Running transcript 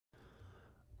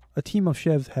A team of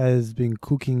chefs has been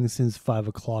cooking since 5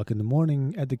 o'clock in the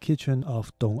morning at the kitchen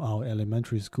of Dongao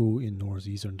Elementary School in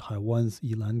northeastern Taiwan's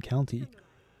Yilan County.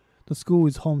 The school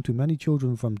is home to many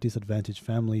children from disadvantaged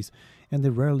families, and they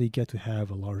rarely get to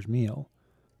have a large meal.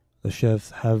 The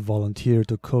chefs have volunteered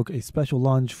to cook a special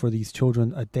lunch for these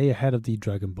children a day ahead of the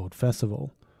Dragon Boat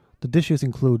Festival. The dishes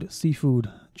include seafood,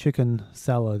 chicken,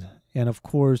 salad, and of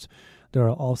course, there are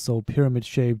also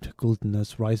pyramid-shaped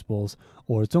glutinous rice balls,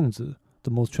 or zongzi,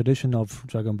 the most traditional of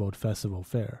Dragon Boat Festival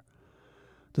fare.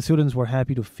 The students were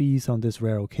happy to feast on this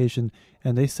rare occasion,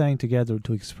 and they sang together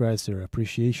to express their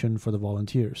appreciation for the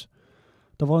volunteers.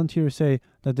 The volunteers say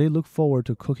that they look forward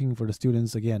to cooking for the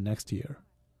students again next year.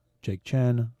 Jake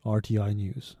Chen, RTI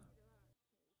News.